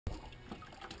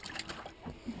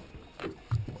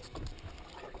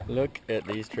Look at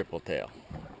these tripletail.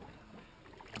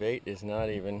 Bait is not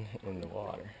even in the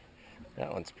water.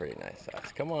 That one's pretty nice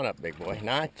size. Come on up, big boy.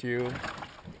 Not you.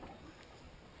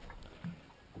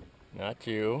 Not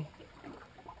you.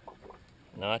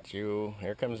 Not you.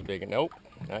 Here comes the big one. Nope,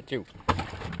 not you.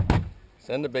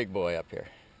 Send the big boy up here.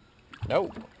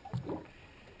 Nope.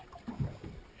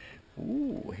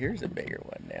 Ooh, here's a bigger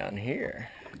one down here.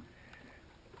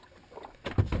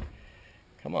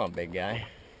 Come on, big guy.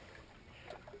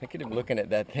 Look at him looking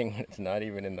at that thing when it's not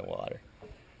even in the water.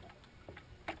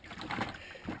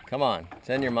 Come on,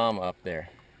 send your mama up there.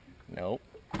 Nope.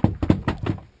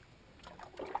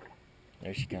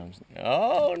 There she comes.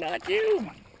 Oh, not you.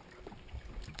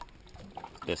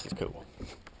 This is cool.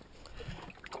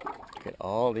 Look at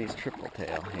all these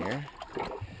tripletail here.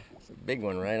 There's a big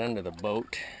one right under the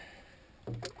boat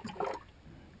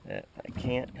that I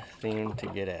can't seem to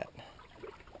get at.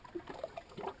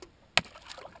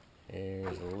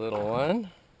 There's a little one.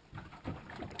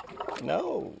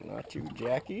 No, not you,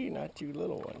 Jackie, not you,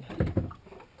 little one.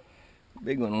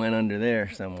 Big one went under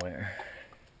there somewhere.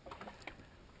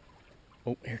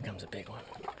 Oh, here comes a big one.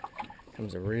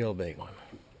 Comes a real big one.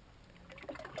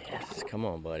 Yes, come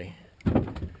on, buddy.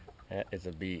 That is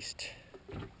a beast.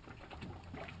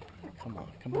 Come on,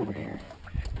 come over here.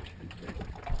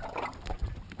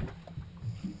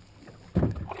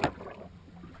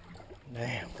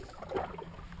 Damn.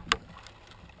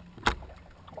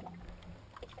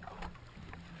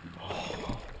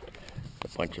 Oh,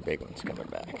 a bunch of big ones coming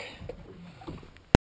back.